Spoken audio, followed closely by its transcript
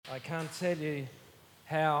I can't tell you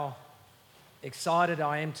how excited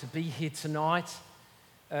I am to be here tonight.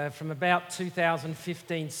 From about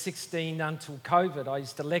 2015-16 until COVID, I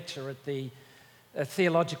used to lecture at the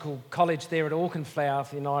theological college there at Auchenflower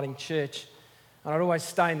for the Uniting Church. And I'd always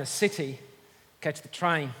stay in the city, catch the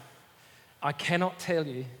train. I cannot tell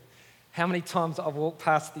you how many times I've walked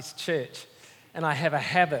past this church, and I have a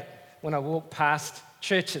habit when I walk past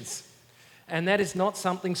churches. And that is not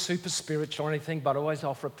something super spiritual or anything, but I always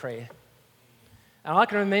offer a prayer. And I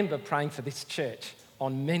can remember praying for this church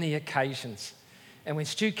on many occasions. And when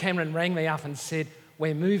Stu Cameron rang me up and said,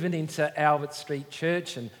 we're moving into Albert Street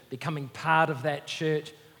Church and becoming part of that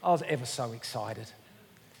church, I was ever so excited.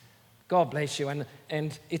 God bless you.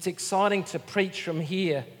 And it's exciting to preach from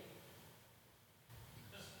here.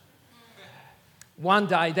 One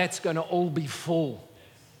day that's going to all be full.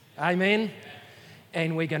 Amen?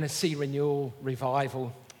 And we're going to see renewal,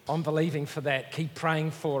 revival. I'm believing for that. Keep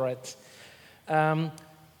praying for it. I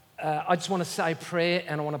just want to say a prayer,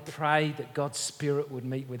 and I want to pray that God's Spirit would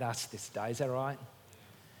meet with us this day. Is that right?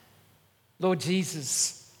 Lord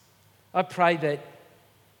Jesus, I pray that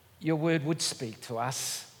your word would speak to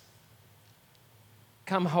us.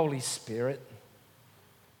 Come, Holy Spirit.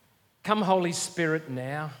 Come, Holy Spirit,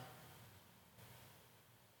 now.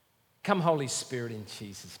 Come, Holy Spirit, in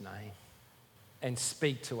Jesus' name. And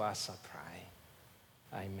speak to us, I pray.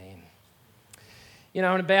 Amen. You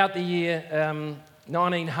know, in about the year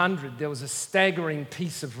 1900, there was a staggering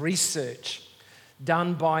piece of research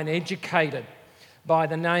done by an educator by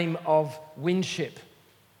the name of Winship.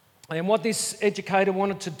 And what this educator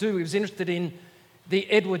wanted to do, he was interested in the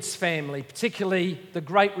Edwards family, particularly the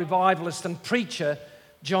great revivalist and preacher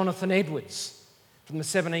Jonathan Edwards from the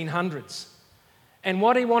 1700s. And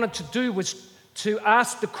what he wanted to do was to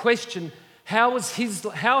ask the question, how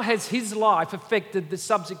has his life affected the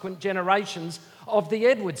subsequent generations of the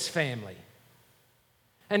Edwards family?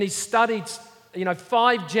 And he studied,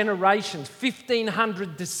 5 generations,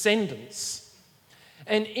 1,500 descendants.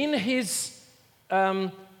 And in his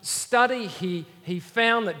study, he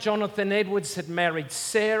found that Jonathan Edwards had married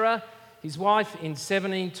Sarah, his wife, in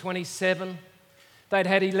 1727. They'd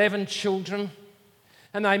had 11 children,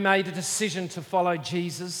 and they made a decision to follow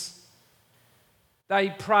Jesus. They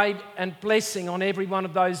prayed and blessing on every one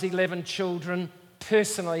of those 11 children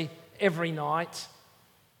personally every night.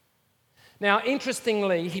 Now,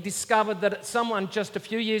 interestingly, he discovered that someone just a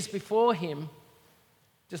few years before him,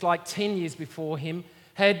 just like 10 years before him,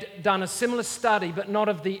 had done a similar study, but not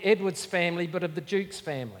of the Edwards family, but of the Jukes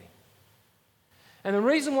family. And the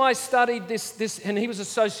reason why I studied this, and he was a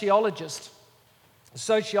sociologist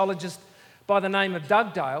by the name of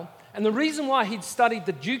Dugdale, and the reason why he'd studied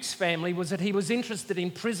the Jukes family was that he was interested in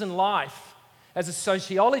prison life as a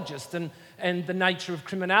sociologist and the nature of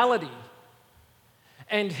criminality.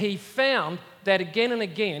 And he found that again and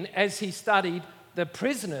again, as he studied the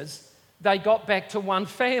prisoners, they got back to one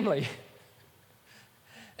family.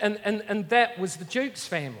 And that was the Jukes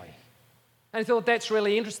family. And he thought, that's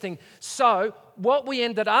really interesting. So what we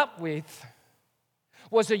ended up with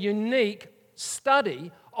was a unique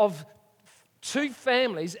study of 2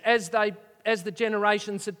 families as the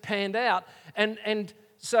generations had panned out. And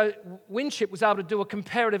so Winship was able to do a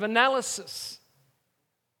comparative analysis.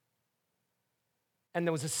 And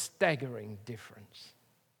there was a staggering difference.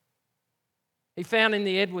 He found in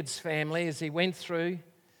the Edwards family, as he went through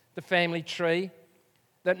the family tree,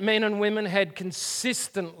 that men and women had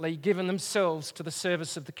consistently given themselves to the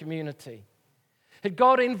service of the community, had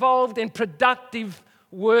got involved in productive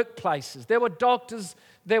workplaces. There were doctors,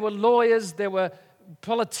 there were lawyers, there were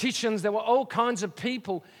politicians, there were all kinds of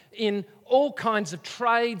people in all kinds of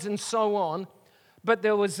trades and so on, but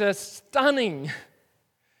there was a stunning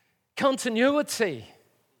continuity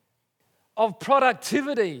of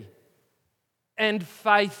productivity and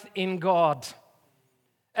faith in God.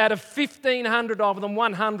 Out of 1,500 of them,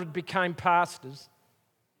 100 became pastors.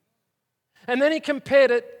 And then he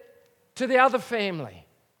compared it to the other family,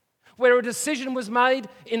 where a decision was made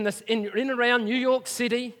in and around New York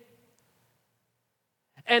City,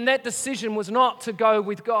 and that decision was not to go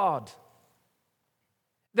with God.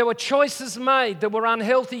 There were choices made, there were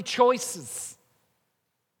unhealthy choices.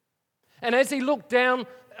 And as he looked down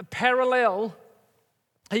a parallel,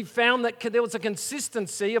 he found that there was a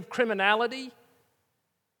consistency of criminality.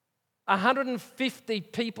 150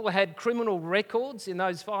 people had criminal records in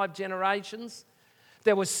those 5 generations.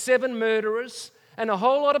 There were 7 murderers and a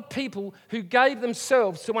whole lot of people who gave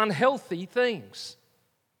themselves to unhealthy things.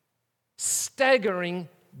 Staggering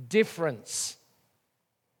difference.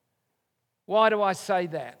 Why do I say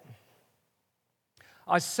that?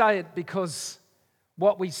 I say it because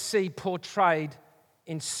what we see portrayed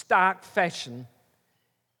in stark fashion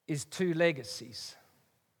is two legacies.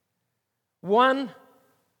 One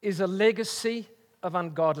is a legacy of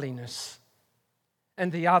ungodliness,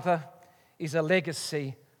 and the other is a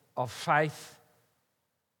legacy of faith.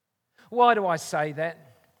 Why do I say that?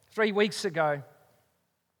 3 weeks ago,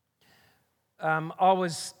 I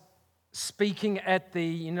was speaking at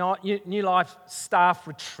the New Life staff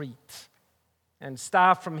retreat, and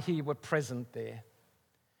staff from here were present there.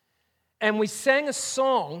 And we sang a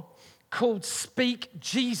song called Speak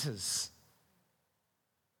Jesus.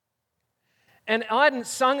 And I hadn't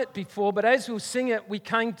sung it before, but as we were singing it, we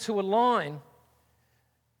came to a line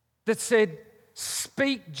that said,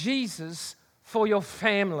 Speak Jesus for your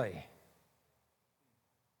family.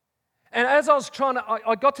 And as I was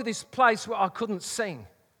I got to this place where I couldn't sing.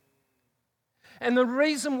 And the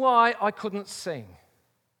reason why I couldn't sing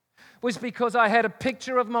was because I had a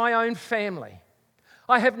picture of my own family.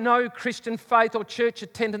 I have no Christian faith or church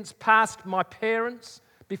attendance past my parents.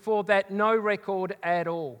 Before that, no record at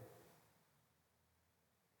all.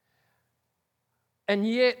 And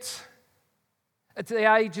yet, at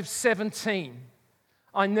the age of 17,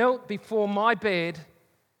 I knelt before my bed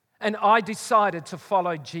and I decided to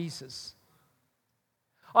follow Jesus.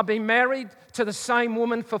 I've been married to the same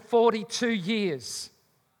woman for 42 years.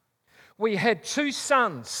 We had two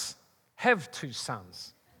sons,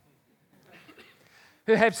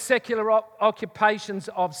 who have secular occupations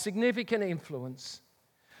of significant influence,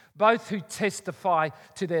 both who testify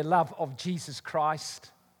to their love of Jesus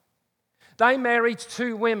Christ. They married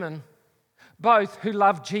two women, both who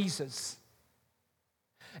love Jesus.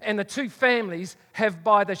 And the two families have,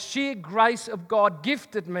 by the sheer grace of God,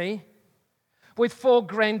 gifted me with 4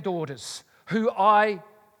 granddaughters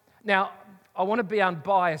now, I want to be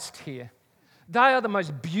unbiased here. They are the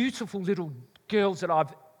most beautiful little girls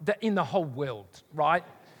in the whole world, right?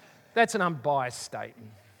 That's an unbiased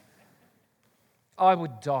statement. I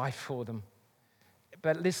would die for them.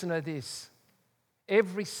 But listen to this.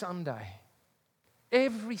 Every Sunday,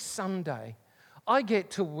 I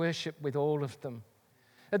get to worship with all of them.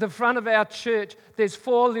 At the front of our church, there's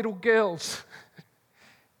 4 little girls.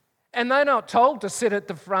 And they're not told to sit at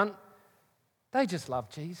the front. They just love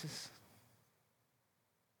Jesus.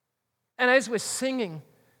 And as we're singing,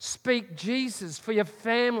 Speak Jesus for your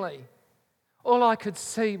family, all I could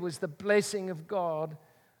see was the blessing of God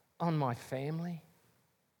on my family.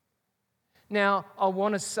 Now, I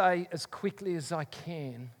want to say as quickly as I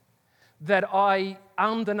can that I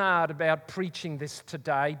ummed and ahed about preaching this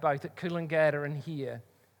today, both at Coolangatta and here.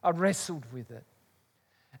 I wrestled with it.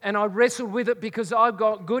 And I wrestled with it because I've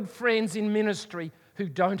got good friends in ministry who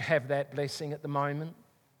don't have that blessing at the moment,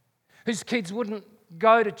 whose kids wouldn't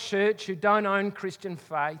go to church, who don't own Christian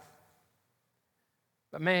faith.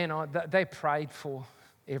 But man, they're prayed for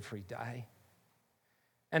every day.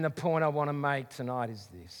 And the point I want to make tonight is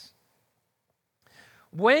this.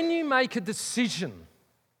 When you make a decision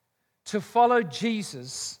to follow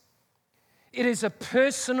Jesus, it is a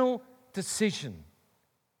personal decision.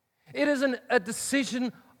 It is a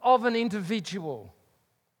decision of an individual.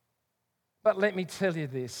 But let me tell you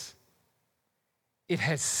this. It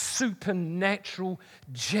has supernatural,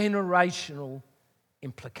 generational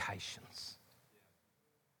implications.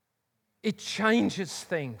 It changes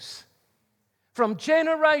things from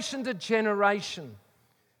generation to generation.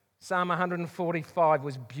 Psalm 145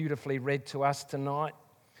 was beautifully read to us tonight.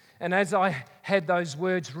 And as I had those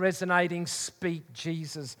words resonating, Speak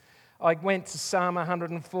Jesus, I went to Psalm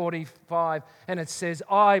 145 and it says,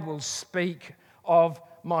 I will speak of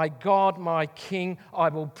my God, my King. I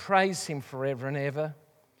will praise him forever and ever.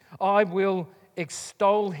 I will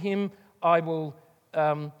extol him. I will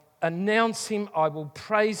announce him. I will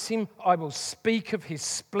praise him. I will speak of his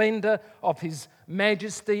splendor, of his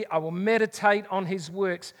majesty. I will meditate on his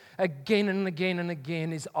works again and again and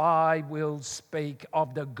again. I will speak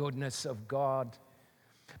of the goodness of God.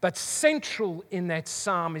 But central in that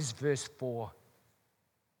psalm is verse 4.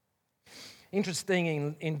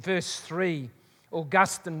 Interesting, in verse 3,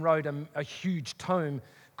 Augustine wrote a huge tome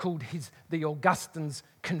called the Augustine's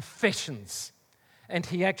Confessions. And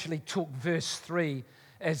he actually took verse 3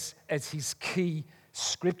 as his key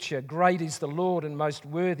scripture. Great is the Lord and most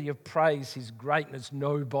worthy of praise. His greatness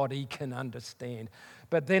nobody can understand.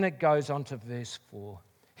 But then it goes on to verse 4.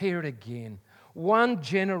 Hear it again. One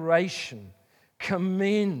generation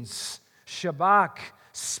commends, Shabach,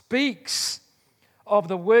 speaks of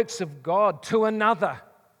the works of God to another.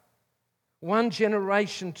 One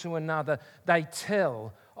generation to another, they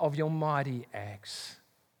tell of your mighty acts.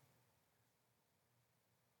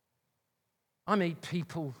 I meet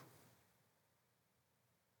people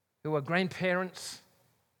who are grandparents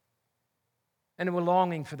and who are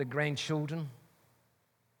longing for the grandchildren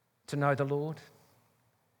to know the Lord.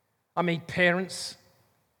 I meet parents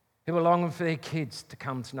who are longing for their kids to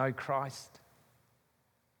come to know Christ.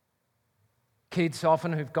 Kids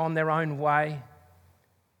often who've gone their own way,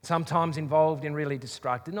 sometimes involved in really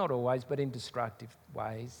destructive, not always, but in destructive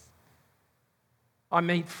ways. I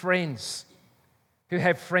meet friends who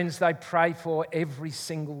have friends they pray for every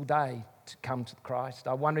single day to come to Christ.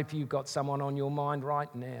 I wonder if you've got someone on your mind right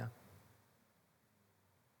now.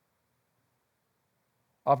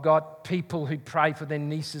 I've got people who pray for their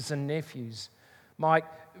nieces and nephews. Mike,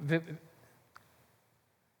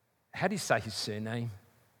 how do you say his surname?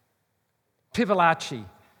 Pivolacci,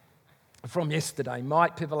 from yesterday.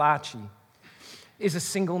 Mike Pivolacci is a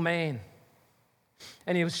single man.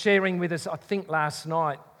 And he was sharing with us, I think last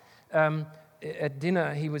night at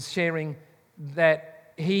dinner, he was sharing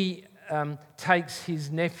that he takes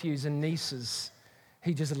his nephews and nieces,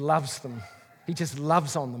 he just loves them. He just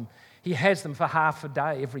loves on them. He has them for half a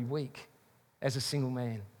day every week as a single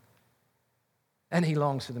man. And he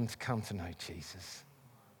longs for them to come to know Jesus.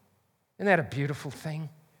 Isn't that a beautiful thing?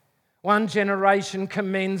 One generation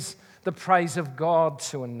commends the praise of God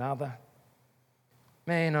to another.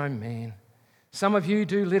 Man, oh man. Some of you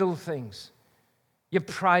do little things. You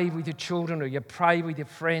pray with your children or you pray with your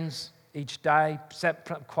friends each day,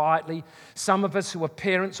 sat quietly. Some of us who are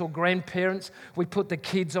parents or grandparents, we put the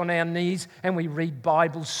kids on our knees and we read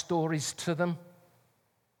Bible stories to them.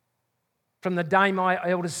 From the day my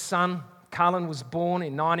eldest son, Cullen, was born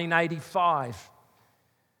in 1985,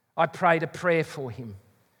 I prayed a prayer for him.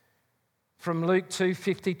 From Luke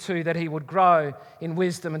 2:52, that he would grow in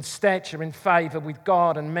wisdom and stature in favour with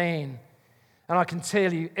God and man. And I can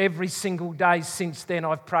tell you, every single day since then,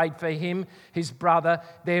 I've prayed for him, his brother,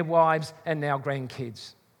 their wives, and now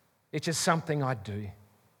grandkids. It's just something I do.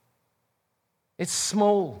 It's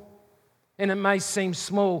small, and it may seem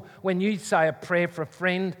small when you say a prayer for a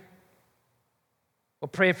friend, or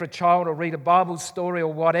prayer for a child, or read a Bible story,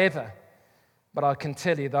 or whatever. But I can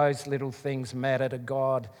tell you those little things matter to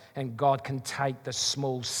God, and God can take the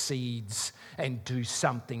small seeds and do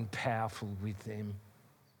something powerful with them.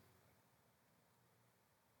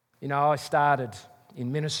 You know, I started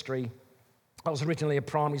in ministry. I was originally a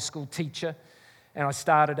primary school teacher, and I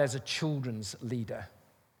started as a children's leader,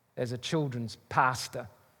 as a children's pastor.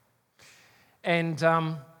 And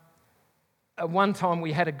at one time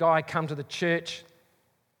we had a guy come to the church,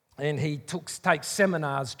 and he takes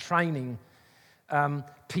seminars training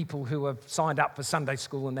people who have signed up for Sunday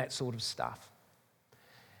school and that sort of stuff.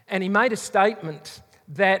 And he made a statement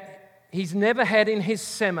that he's never had in his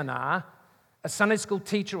seminar a Sunday school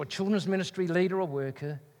teacher or children's ministry leader or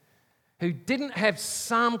worker who didn't have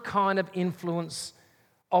some kind of influence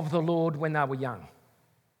of the Lord when they were young,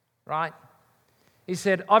 right? He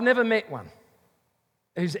said, I've never met one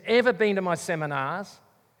who's ever been to my seminars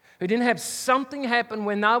who didn't have something happen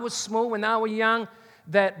when they were small, when they were young,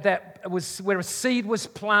 that was where a seed was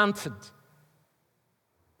planted.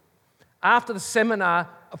 After the seminar,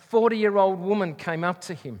 a 40-year-old woman came up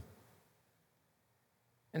to him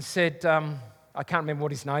and said, I can't remember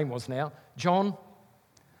what his name was now, John,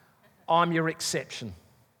 I'm your exception.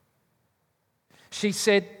 She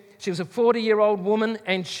said she was a 40-year-old woman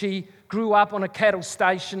and she grew up on a cattle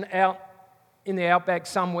station out in the outback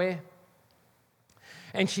somewhere.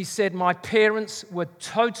 And she said, my parents were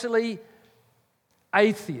totally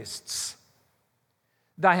atheists.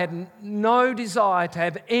 They had no desire to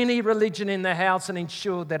have any religion in the house and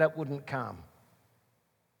ensured that it wouldn't come.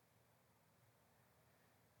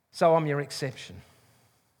 So I'm your exception.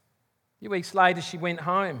 A few weeks later, she went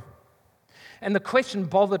home. And the question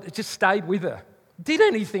it just stayed with her. Did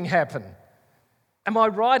anything happen? Am I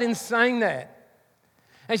right in saying that?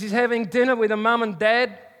 And she's having dinner with her mum and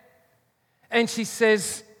dad. And she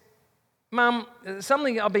says, Mum,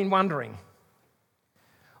 something I've been wondering.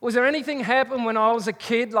 Was there anything happen when I was a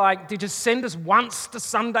kid? Like, did you send us once to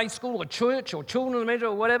Sunday school or church or children's ministry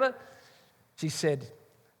or whatever? She said,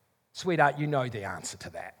 sweetheart, you know the answer to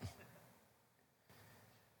that.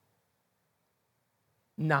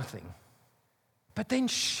 Nothing. But then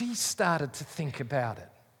she started to think about it.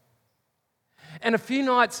 And a few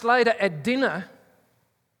nights later at dinner,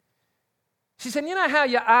 she said, you know how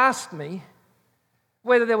you asked me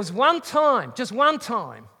whether there was one time, just one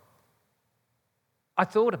time, I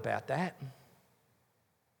thought about that.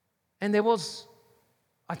 And there was,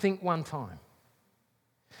 I think, one time.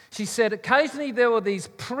 She said occasionally there were these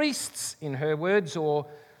priests, in her words, or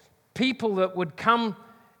people that would come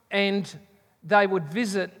and they would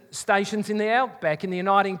visit stations in the outback. In the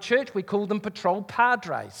Uniting Church, we called them patrol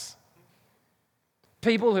padres.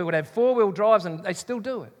 People who would have four-wheel drives, and they still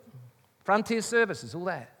do it. Frontier Services, all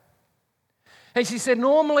that. And she said,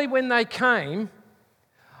 normally when they came,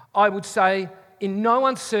 I would say, in no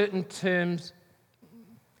uncertain terms,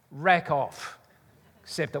 rack off,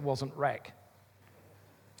 except it wasn't rack.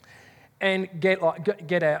 And get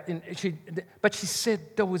out. But she said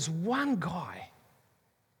there was one guy,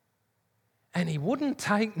 and he wouldn't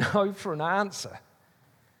take no for an answer.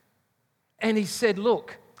 And he said,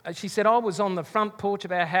 look, she said, I was on the front porch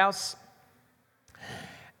of our house,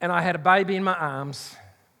 and I had a baby in my arms,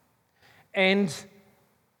 and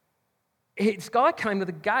this guy came to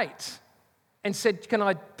the gate and said, can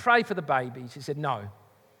I pray for the baby? She said, no.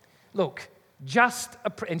 Look,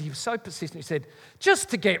 and he was so persistent, he said, just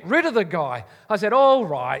to get rid of the guy. I said, all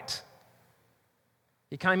right.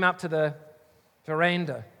 He came up to the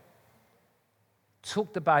veranda,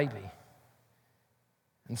 took the baby,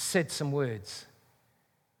 and said some words,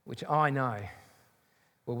 which I know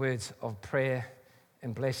were words of prayer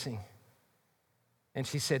and blessing. And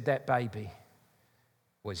she said, that baby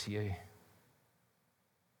was you.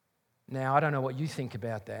 Now, I don't know what you think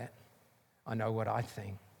about that. I know what I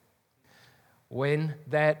think. When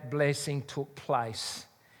that blessing took place,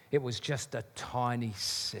 it was just a tiny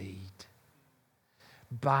seed,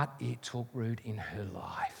 but it took root in her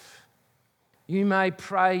life. You may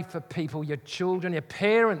pray for people, your children, your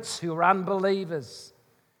parents who are unbelievers.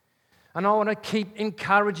 And I want to keep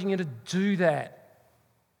encouraging you to do that,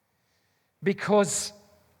 because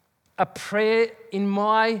a prayer in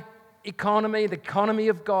my economy, the economy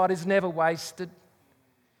of God, is never wasted.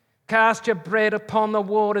 Cast your bread upon the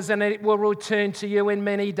waters and it will return to you in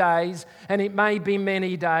many days. And it may be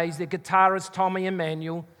many days. The guitarist Tommy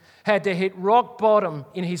Emmanuel had to hit rock bottom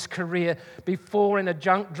in his career before, in a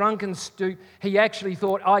drunken stoop, he actually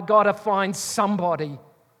thought, I got to find somebody.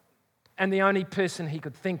 And the only person he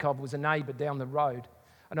could think of was a neighbour down the road,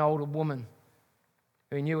 an older woman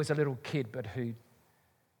who he knew as a little kid but who'd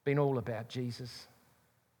been all about Jesus.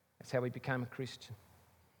 That's how he became a Christian.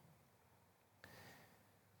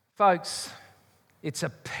 Folks, it's a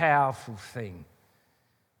powerful thing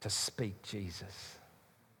to speak Jesus.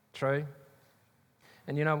 True?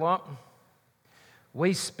 And you know what?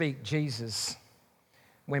 We speak Jesus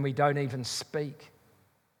when we don't even speak.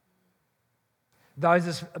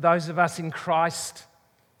 Those of us in Christ,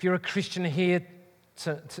 if you're a Christian here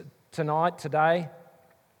tonight, today,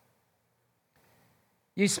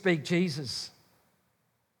 you speak Jesus.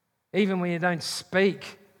 Even when you don't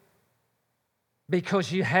speak,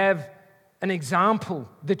 because you have an example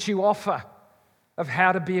that you offer of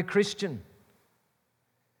how to be a Christian.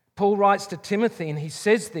 Paul writes to Timothy, and he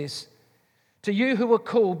says this, to you who are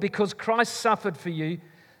called because Christ suffered for you,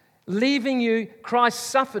 Christ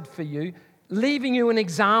suffered for you, leaving you an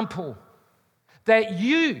example that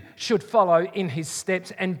you should follow in his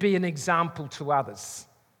steps and be an example to others.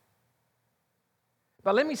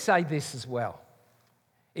 But let me say this as well.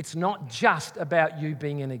 It's not just about you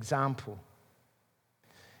being an example.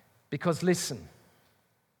 Because listen,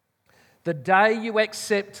 the day you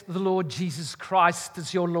accept the Lord Jesus Christ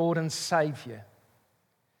as your Lord and Saviour,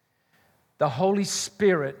 the Holy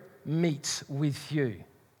Spirit meets with you.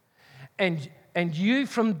 And you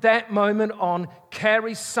from that moment on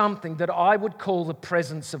carry something that I would call the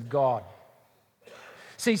presence of God.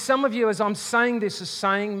 See, some of you, as I'm saying this, are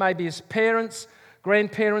saying maybe as parents,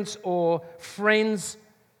 grandparents, or friends,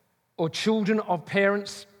 or children of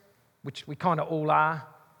parents, which we kind of all are.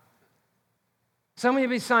 Some of you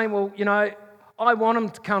be saying, well, you know, I want them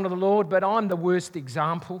to come to the Lord, but I'm the worst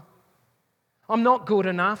example. I'm not good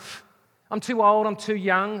enough. I'm too old, I'm too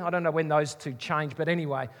young. I don't know when those two change, but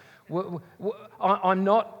anyway, I'm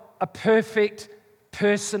not a perfect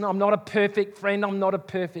person. I'm not a perfect friend. I'm not a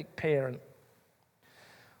perfect parent.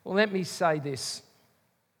 Well, let me say this.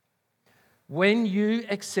 When you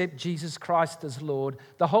accept Jesus Christ as Lord,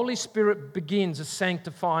 the Holy Spirit begins a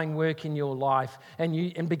sanctifying work in your life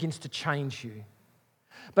and begins to change you.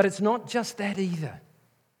 But it's not just that either.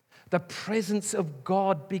 The presence of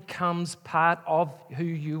God becomes part of who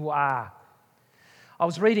you are. I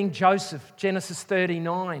was reading Joseph, Genesis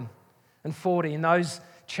 39 and 40, in those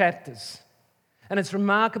chapters. And it's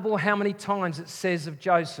remarkable how many times it says of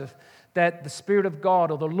Joseph that the Spirit of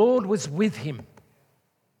God or the Lord was with him.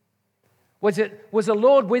 Was the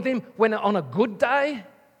Lord with him when on a good day?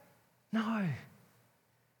 No.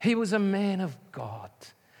 He was a man of God.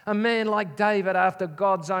 A man like David after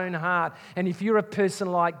God's own heart. And if you're a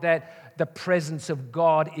person like that, the presence of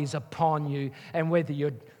God is upon you. And whether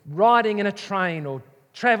you're riding in a train or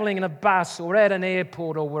traveling in a bus or at an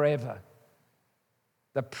airport or wherever,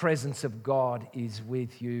 the presence of God is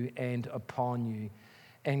with you and upon you.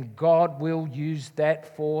 And God will use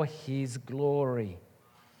that for his glory.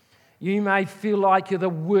 You may feel like you're the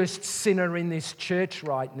worst sinner in this church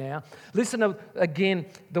right now. Listen to, again,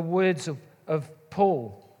 the words of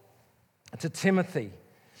Paul to Timothy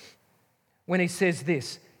when he says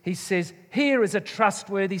this. He says, here is a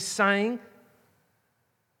trustworthy saying.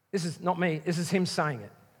 This is not me, this is him saying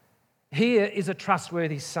it. Here is a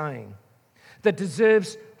trustworthy saying that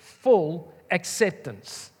deserves full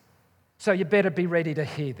acceptance. So you better be ready to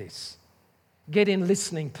hear this. Get in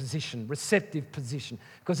listening position, receptive position,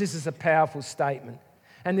 because this is a powerful statement.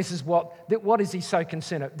 And this is what is he so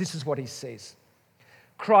concerned about? This is what he says.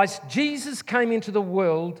 Christ Jesus came into the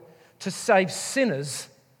world to save sinners,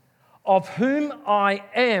 of whom I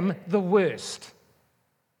am the worst.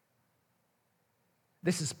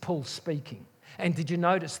 This is Paul speaking. And did you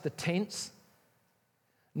notice the tense?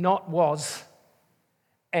 Not was,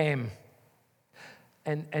 am.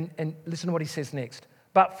 And listen to what he says next.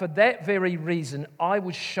 But for that very reason, I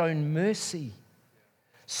was shown mercy,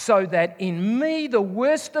 so that in me, the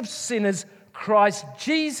worst of sinners, Christ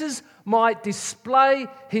Jesus might display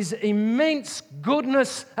his immense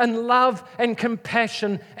goodness and love and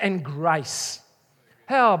compassion and grace.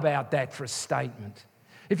 How about that for a statement?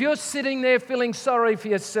 If you're sitting there feeling sorry for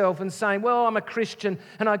yourself and saying, well, I'm a Christian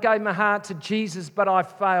and I gave my heart to Jesus, but I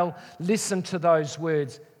failed, listen to those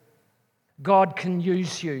words. God can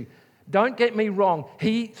use you. Don't get me wrong.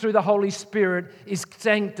 He, through the Holy Spirit, is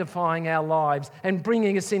sanctifying our lives and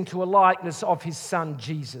bringing us into a likeness of his Son,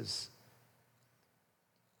 Jesus.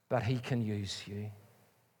 But he can use you.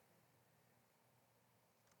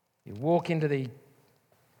 You walk into the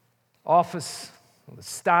office or the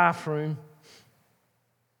staff room,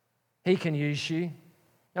 he can use you.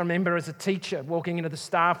 I remember as a teacher walking into the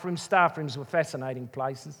staff room. Staff rooms were fascinating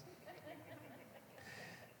places.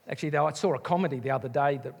 Actually, I saw a comedy the other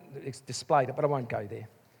day that displayed it, but I won't go there.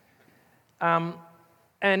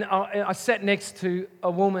 And I sat next to a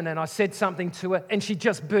woman and I said something to her and she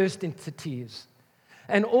just burst into tears.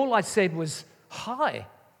 And all I said was, hi,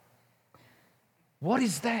 what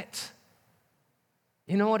is that?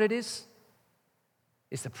 You know what it is?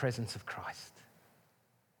 It's the presence of Christ.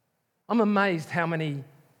 I'm amazed how many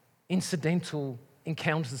incidental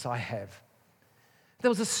encounters I have. There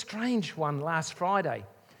was a strange one last Friday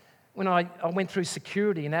when I went through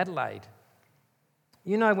security in Adelaide.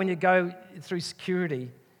 You know, when you go through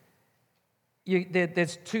security,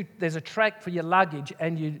 there's a track for your luggage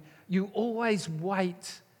and you always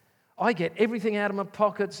wait. I get everything out of my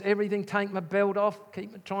pockets, everything, take my belt off,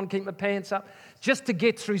 trying to keep my pants up, just to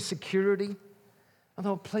get through security. I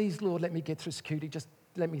thought, please, Lord, let me get through security. Just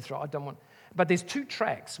let me through. I don't want. But there's two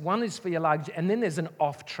tracks. One is for your luggage, and then there's an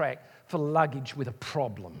off track for luggage with a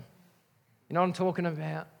problem. You know what I'm talking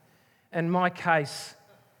about? And my case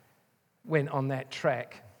went on that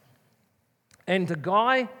track. And the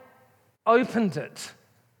guy opened it.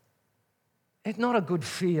 It's not a good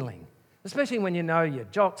feeling, especially when you know your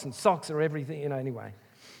jocks and socks are everything, anyway.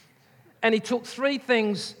 And he took three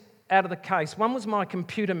things out of the case. One was my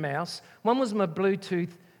computer mouse, one was my Bluetooth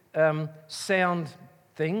sound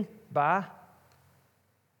thing, bar,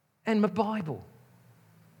 and my Bible.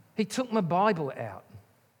 He took my Bible out.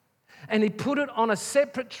 And he put it on a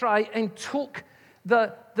separate tray and took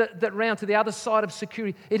that round to the other side of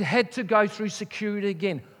security. It had to go through security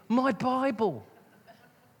again. My Bible.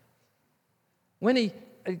 When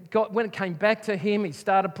it came back to him, he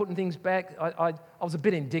started putting things back. I was a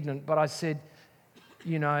bit indignant, but I said,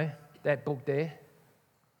 you know, that book there,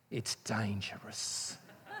 it's dangerous.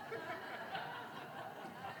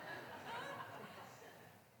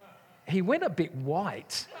 He went a bit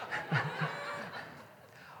white.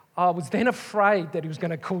 I was then afraid that he was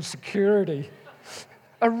going to call security.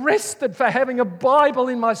 Arrested for having a Bible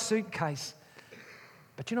in my suitcase.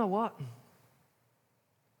 But you know what?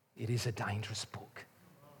 It is a dangerous book.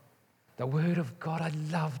 The Word of God, I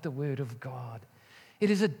love the Word of God.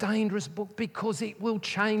 It is a dangerous book because it will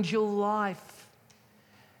change your life.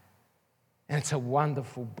 And it's a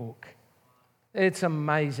wonderful book. It's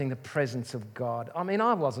amazing, the presence of God. I mean,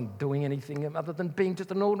 I wasn't doing anything other than being just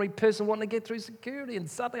an ordinary person wanting to get through security, and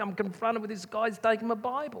suddenly I'm confronted with this guy who's taking my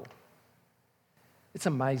Bible. It's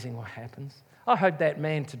amazing what happens. I hope that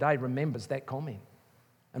man today remembers that comment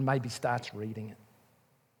and maybe starts reading it.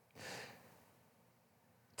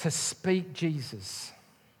 To speak Jesus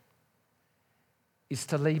is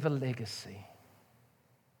to leave a legacy.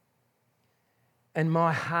 And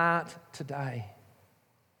my heart today,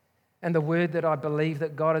 and the word that I believe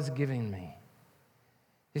that God has given me,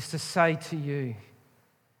 is to say to you,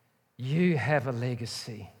 you have a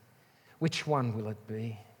legacy. Which one will it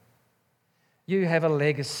be? You have a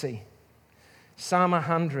legacy. Psalm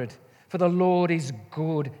 100, For the Lord is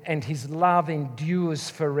good, and his love endures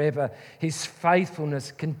forever. His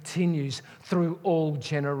faithfulness continues through all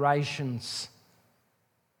generations.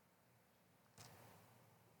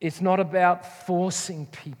 It's not about forcing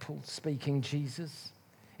people speaking Jesus.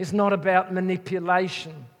 It's not about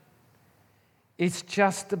manipulation. It's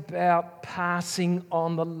just about passing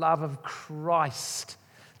on the love of Christ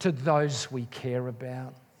to those we care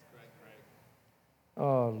about.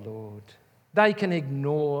 Oh, Lord. They can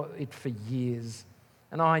ignore it for years.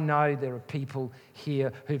 And I know there are people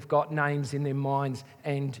here who've got names in their minds,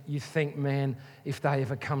 and you think, man, if they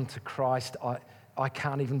ever come to Christ, I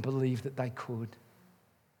can't even believe that they could.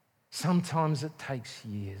 Sometimes it takes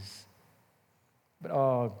years. But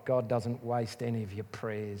oh, God doesn't waste any of your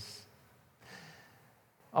prayers.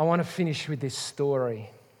 I want to finish with this story.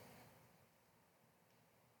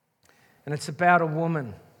 And it's about a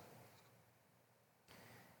woman.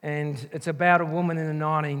 And it's about a woman in the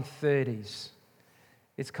 1930s.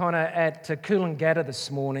 It's kind of at Coolangatta this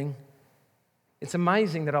morning. It's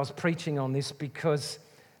amazing that I was preaching on this because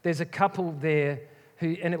there's a couple there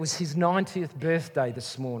and it was his 90th birthday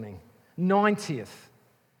this morning. 90th.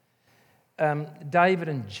 David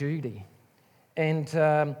and Judy. And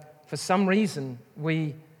for some reason,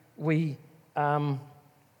 we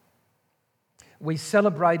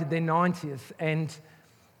celebrated their 90th. And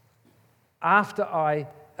after I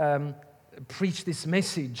preached this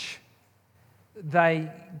message, they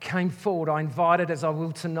came forward. I invited, as I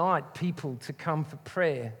will tonight, people to come for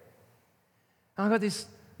prayer. And I got this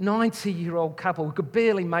 90-year-old couple who could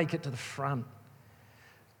barely make it to the front.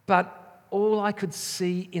 But all I could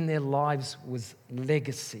see in their lives was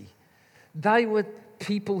legacy. They were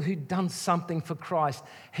people who'd done something for Christ.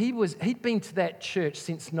 He'd been to that church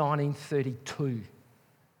since 1932.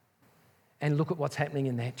 And look at what's happening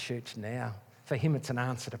in that church now. For him, it's an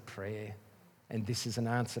answer to prayer. And this is an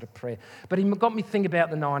answer to prayer. But he got me thinking about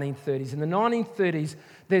the 1930s. In the 1930s,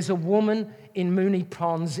 there's a woman in Moonee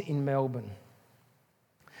Ponds in Melbourne.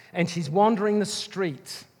 And she's wandering the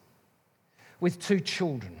street with two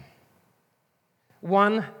children.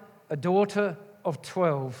 One, a daughter of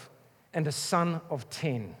 12 and a son of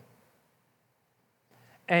 10.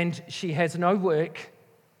 And she has no work,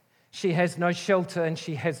 she has no shelter, and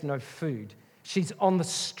she has no food. She's on the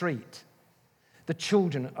street. The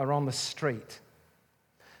children are on the street.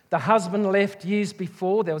 The husband left years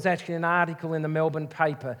before. There was actually an article in the Melbourne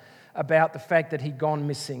paper about the fact that he'd gone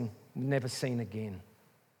missing, never seen again.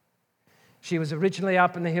 She was originally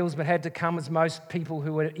up in the hills but had to come, as most people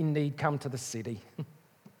who were in need come, to the city.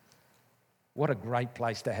 What a great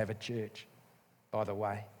place to have a church, by the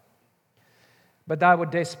way. But they were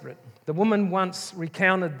desperate. The woman once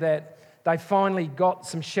recounted that they finally got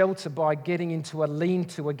some shelter by getting into a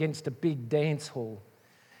lean-to against a big dance hall.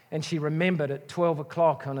 And she remembered at 12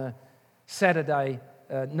 o'clock on a Saturday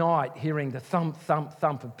night hearing the thump, thump,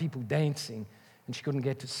 thump of people dancing, and she couldn't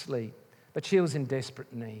get to sleep. But she was in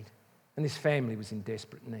desperate need, and this family was in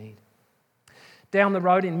desperate need. Down the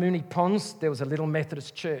road in Moonee Ponds, there was a little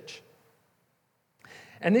Methodist church.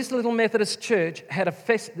 And this little Methodist church had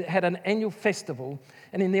an annual festival,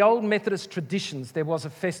 and in the old Methodist traditions, there was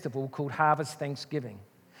a festival called Harvest Thanksgiving.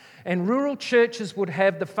 And rural churches would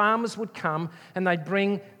have, the farmers would come and they'd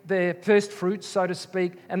bring their first fruits, so to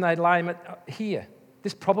speak, and they'd lay them here.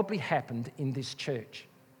 This probably happened in this church.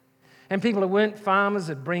 And people who weren't farmers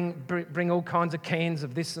would bring all kinds of cans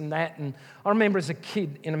of this and that. And I remember as a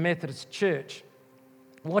kid in a Methodist church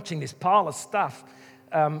watching this pile of stuff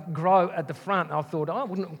grow at the front. I thought,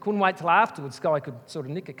 couldn't wait till afterwards so I could sort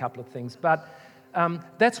of nick a couple of things. But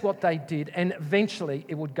that's what they did, and eventually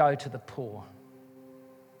it would go to the poor.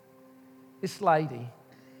 This lady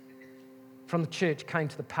from the church came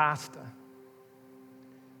to the pastor,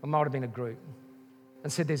 it might have been a group,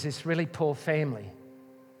 and said, there's this really poor family.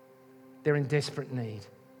 They're in desperate need.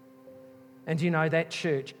 And you know, that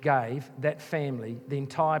church gave that family the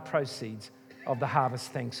entire proceeds of the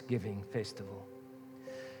Harvest Thanksgiving Festival.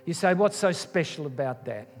 You say, what's so special about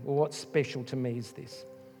that? Well, what's special to me is this.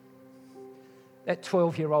 That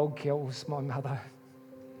 12-year-old girl was my mother.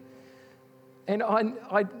 And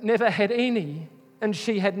I never had any, and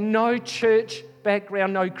she had no church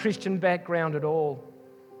background, no Christian background at all.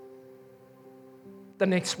 The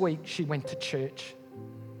next week, she went to church.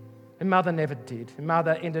 Her mother never did. Her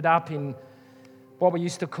mother ended up in what we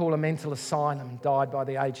used to call a mental asylum, died by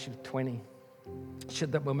the age of 20.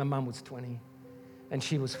 When my mum was 20. And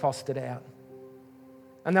she was fostered out.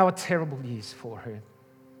 And they were terrible years for her.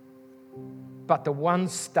 But the one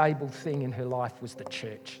stable thing in her life was the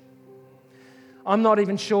church. I'm not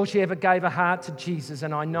even sure she ever gave her heart to Jesus,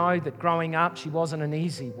 and I know that growing up, she wasn't an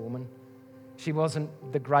easy woman. She wasn't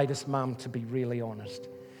the greatest mum, to be really honest.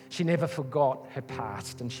 She never forgot her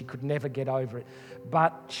past and she could never get over it.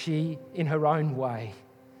 But she, in her own way,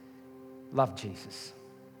 loved Jesus.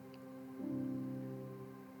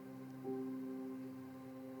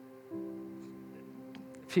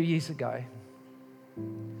 A few years ago,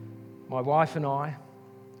 my wife and I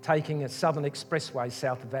taking a Southern Expressway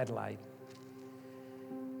south of Adelaide.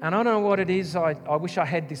 And I don't know what it is. I wish I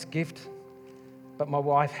had this gift, but my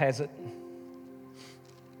wife has it.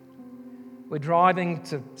 We're driving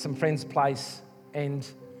to some friend's place, and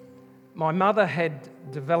my mother had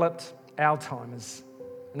developed Alzheimer's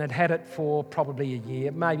and had had it for probably a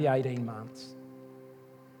year, maybe 18 months.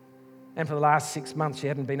 And for the last 6 months, she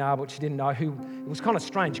didn't know who. It was kind of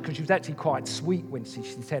strange because she was actually quite sweet when she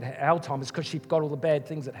said Alzheimer's because she forgot all the bad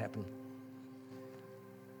things that happened.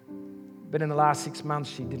 But in the last 6 months,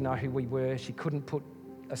 she didn't know who we were. She couldn't put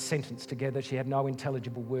a sentence together. She had no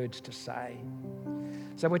intelligible words to say.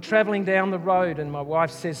 So we're travelling down the road, and my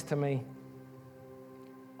wife says to me,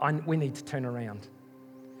 we need to turn around.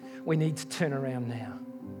 We need to turn around now.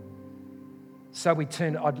 So we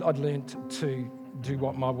turned. I'd learned to do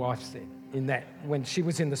what my wife said in that when she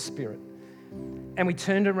was in the Spirit. And we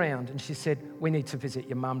turned around and she said, we need to visit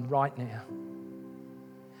your mum right now.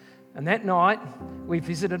 And that night, we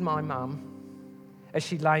visited my mum as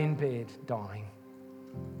she lay in bed dying.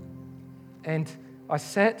 And I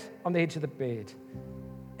sat on the edge of the bed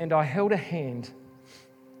and I held her hand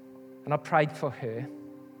and I prayed for her.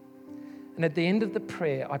 And at the end of the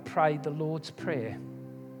prayer, I prayed the Lord's Prayer.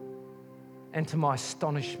 And to my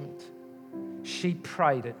astonishment, she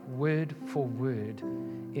prayed it word for word,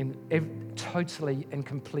 totally and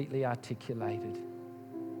completely articulated.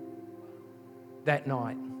 That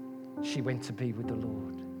night, she went to be with the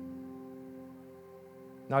Lord.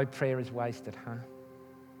 No prayer is wasted, huh?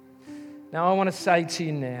 Now, I want to say to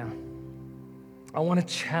you now, I want to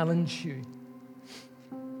challenge you.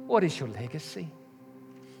 What is your legacy?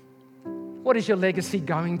 What is your legacy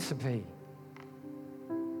going to be?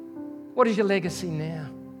 What is your legacy now?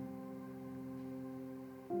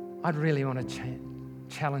 I'd really want to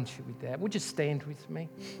challenge you with that. Would you stand with me?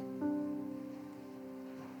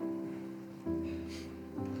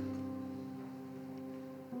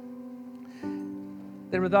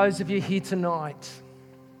 There are those of you here tonight,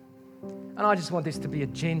 and I just want this to be a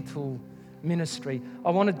gentle ministry.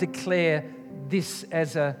 I want to declare this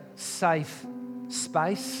as a safe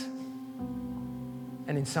space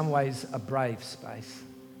and in some ways a brave space.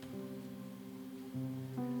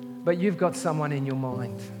 But you've got someone in your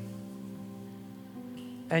mind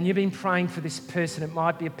and you've been praying for this person. It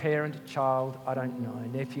might be a parent, a child, I don't know,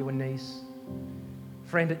 nephew or niece,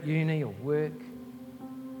 friend at uni or work.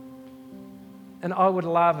 And I would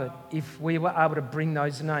love it if we were able to bring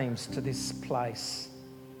those names to this place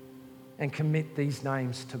and commit these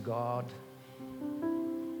names to God.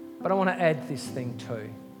 But I want to add this thing too.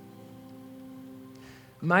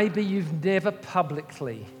 Maybe you've never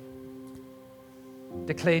publicly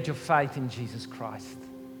declared your faith in Jesus Christ.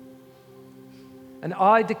 And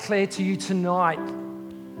I declare to you tonight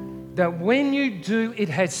that when you do, it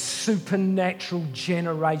has supernatural,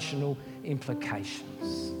 generational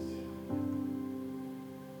implications.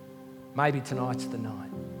 Maybe tonight's the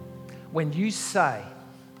night when you say,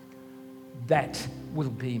 that will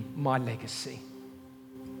be my legacy.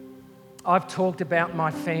 I've talked about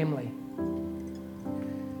my family.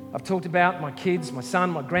 I've talked about my kids, my son,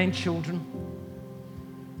 my grandchildren.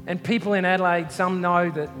 And people in Adelaide, some know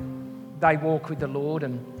that they walk with the Lord.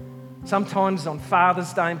 And sometimes on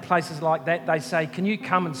Father's Day and places like that, they say, can you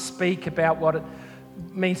come and speak about what it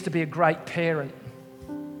means to be a great parent?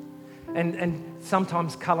 And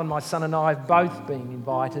sometimes Cullen, my son, and I have both been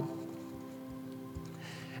invited.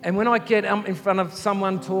 And when I get in front of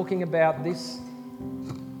someone talking about this,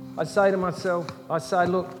 I say to myself,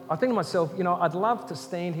 look, I think to myself, I'd love to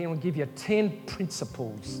stand here and give you 10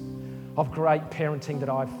 principles of great parenting that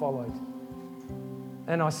I've followed.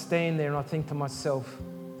 And I stand there and I think to myself,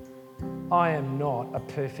 I am not a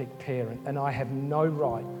perfect parent and I have no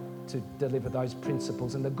right to deliver those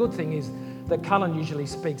principles. And the good thing is that Cullen usually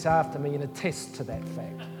speaks after me and attests to that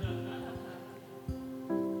fact.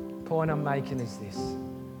 Point I'm making is this.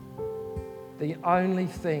 The only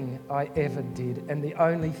thing I ever did and the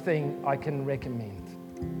only thing I can recommend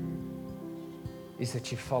is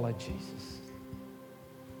that you follow Jesus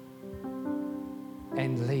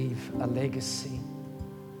and leave a legacy.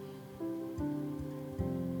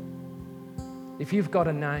 If you've got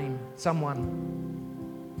a name, someone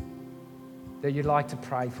that you'd like to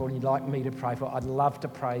pray for and you'd like me to pray for, I'd love to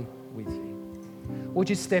pray with you. Would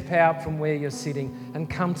you step out from where you're sitting and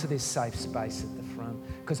come to this safe space at the front?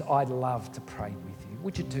 because I'd love to pray with you.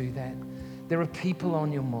 Would you do that? There are people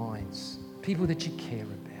on your minds, people that you care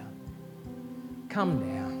about. Come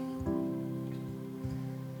now.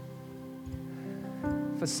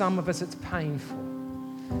 For some of us, it's painful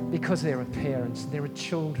because there are parents, there are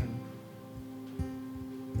children,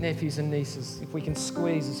 nephews and nieces. If we can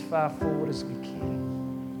squeeze as far forward as we can.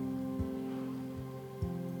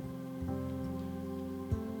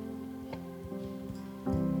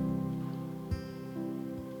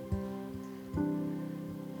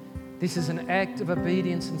 This is an act of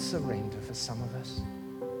obedience and surrender for some of us.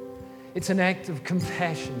 It's an act of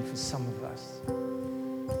compassion for some of us,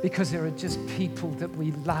 because there are just people that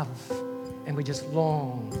we love and we just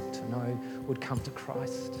long to know would come to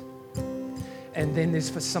Christ. And then there's,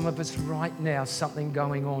 for some of us right now, something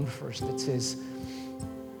going on for us that says,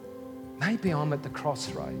 maybe I'm at the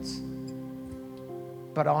crossroads,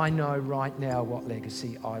 but I know right now what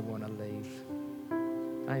legacy I want to leave.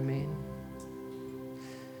 Amen.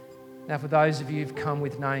 Now, for those of you who've come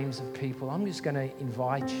with names of people, I'm just going to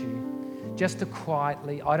invite you just to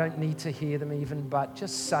quietly, I don't need to hear them even, but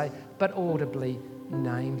just say, but audibly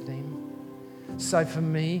name them. So for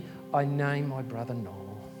me, I name my brother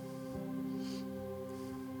Noel.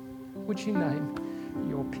 Would you name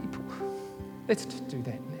your people? Let's just do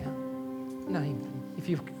that now. Name them if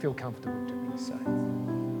you feel comfortable doing so.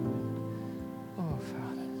 Oh,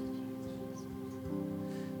 Father.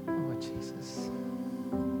 Oh, Jesus.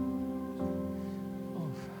 Oh,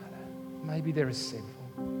 Father. Maybe there are several.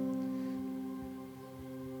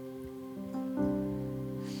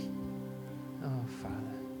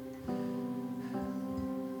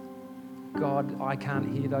 God, I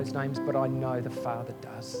can't hear those names, but I know the Father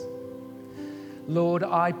does. Lord,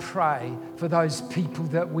 I pray for those people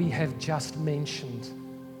that we have just mentioned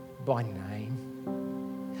by name.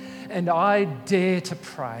 And I dare to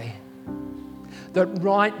pray that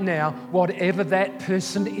right now, whatever that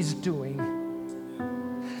person is doing,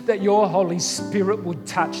 that your Holy Spirit would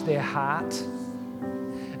touch their heart.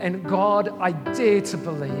 And God, I dare to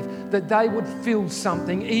believe that they would feel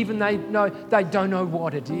something, even they don't know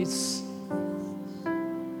what it is.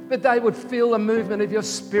 But they would feel a movement of your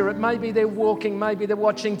Spirit. Maybe they're walking, maybe they're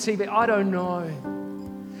watching TV. I don't know.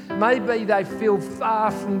 Maybe they feel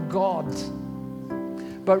far from God.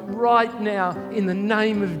 But right now, in the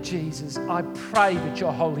name of Jesus, I pray that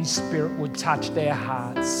your Holy Spirit would touch their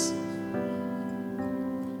hearts.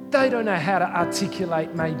 They don't know how to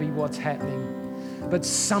articulate maybe what's happening, but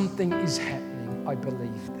something is happening. I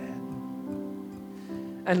believe that.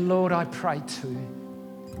 And Lord, I pray too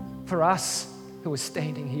for us who are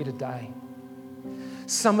standing here today.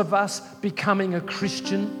 Some of us becoming a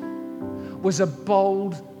Christian was a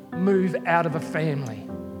bold move out of a family,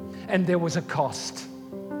 and there was a cost.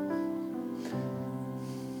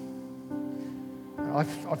 I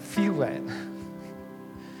feel that.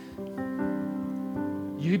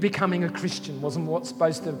 You becoming a Christian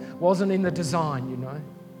wasn't in the design, you know.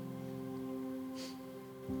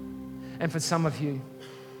 And for some of you,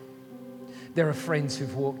 there are friends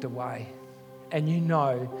who've walked away and you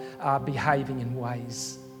know are behaving in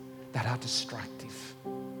ways that are destructive.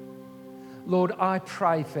 Lord, I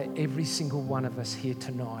pray for every single one of us here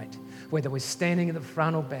tonight, whether we're standing at the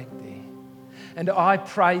front or back there. And I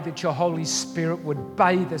pray that your Holy Spirit would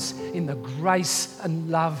bathe us in the grace and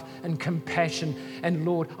love and compassion. And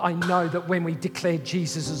Lord, I know that when we declare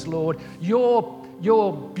Jesus as Lord,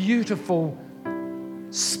 your beautiful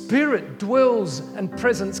Spirit dwells and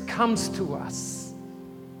presence comes to us.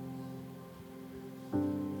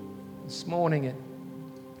 This morning at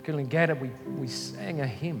Coolangatta, we sang a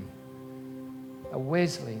hymn, a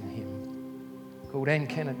Wesleyan hymn called And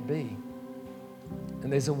Can It Be?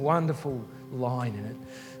 And there's a wonderful line in it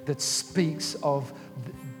that speaks of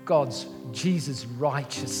God's, Jesus'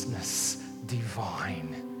 righteousness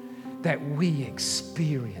divine that we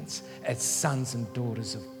experience as sons and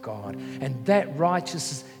daughters of God. And that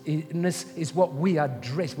righteousness is what we are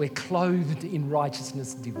dressed. We're clothed in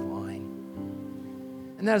righteousness divine.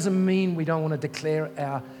 And that doesn't mean we don't want to declare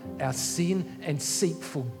our sin and seek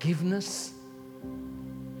forgiveness.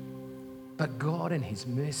 But God in his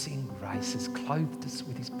mercy and grace has clothed us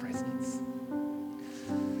with his presence.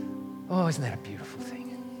 Oh, isn't that a beautiful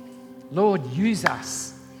thing? Lord, use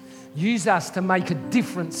us. Use us to make a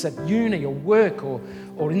difference at uni or work or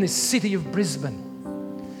in this city of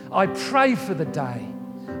Brisbane. I pray for the day.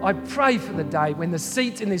 I pray for the day when the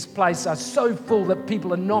seats in this place are so full that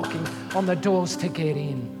people are knocking on the doors to get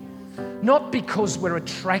in. Not because we're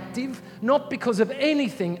attractive, not because of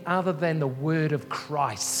anything other than the word of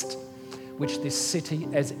Christ, which this city,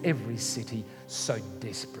 as every city, so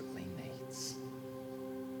desperately needs.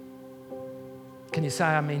 Can you say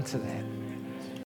amen to that?